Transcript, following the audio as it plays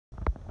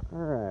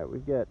Alright,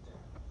 we've got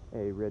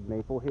a red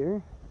maple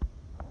here.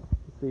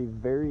 You see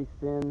very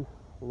thin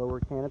lower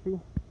canopy,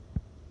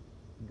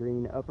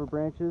 green upper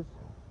branches.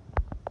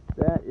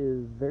 That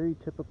is very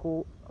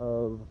typical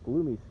of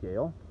Gloomy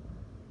scale.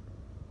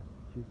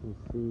 You can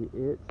see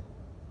it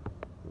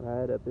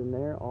right up in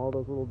there, all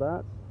those little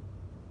dots.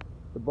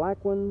 The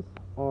black ones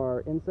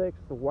are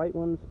insects, the white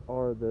ones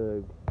are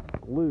the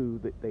glue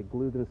that they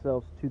glue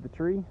themselves to the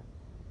tree,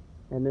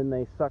 and then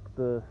they suck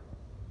the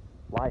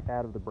life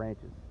out of the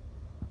branches.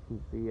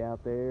 You can see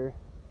out there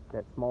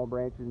that small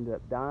branch ended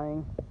up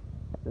dying.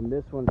 Then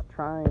this one's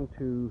trying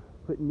to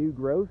put new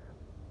growth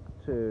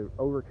to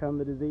overcome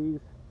the disease.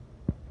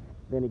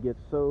 Then it gets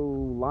so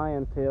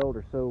lion-tailed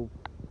or so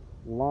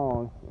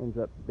long, ends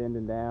up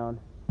bending down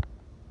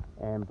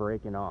and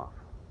breaking off.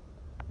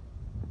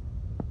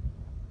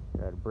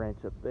 Got a branch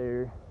up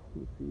there.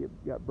 You see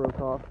it got broke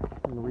off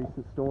in a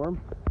recent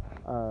storm.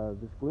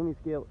 This Gloomy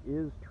scale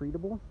is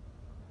treatable,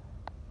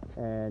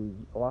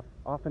 and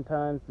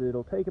oftentimes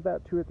it'll take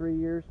about 2 or 3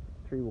 years.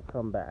 The tree will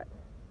come back.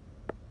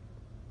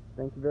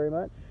 Thank you very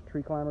much.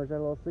 Tree Climbers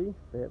LLC,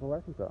 Fayetteville,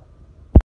 Arkansas.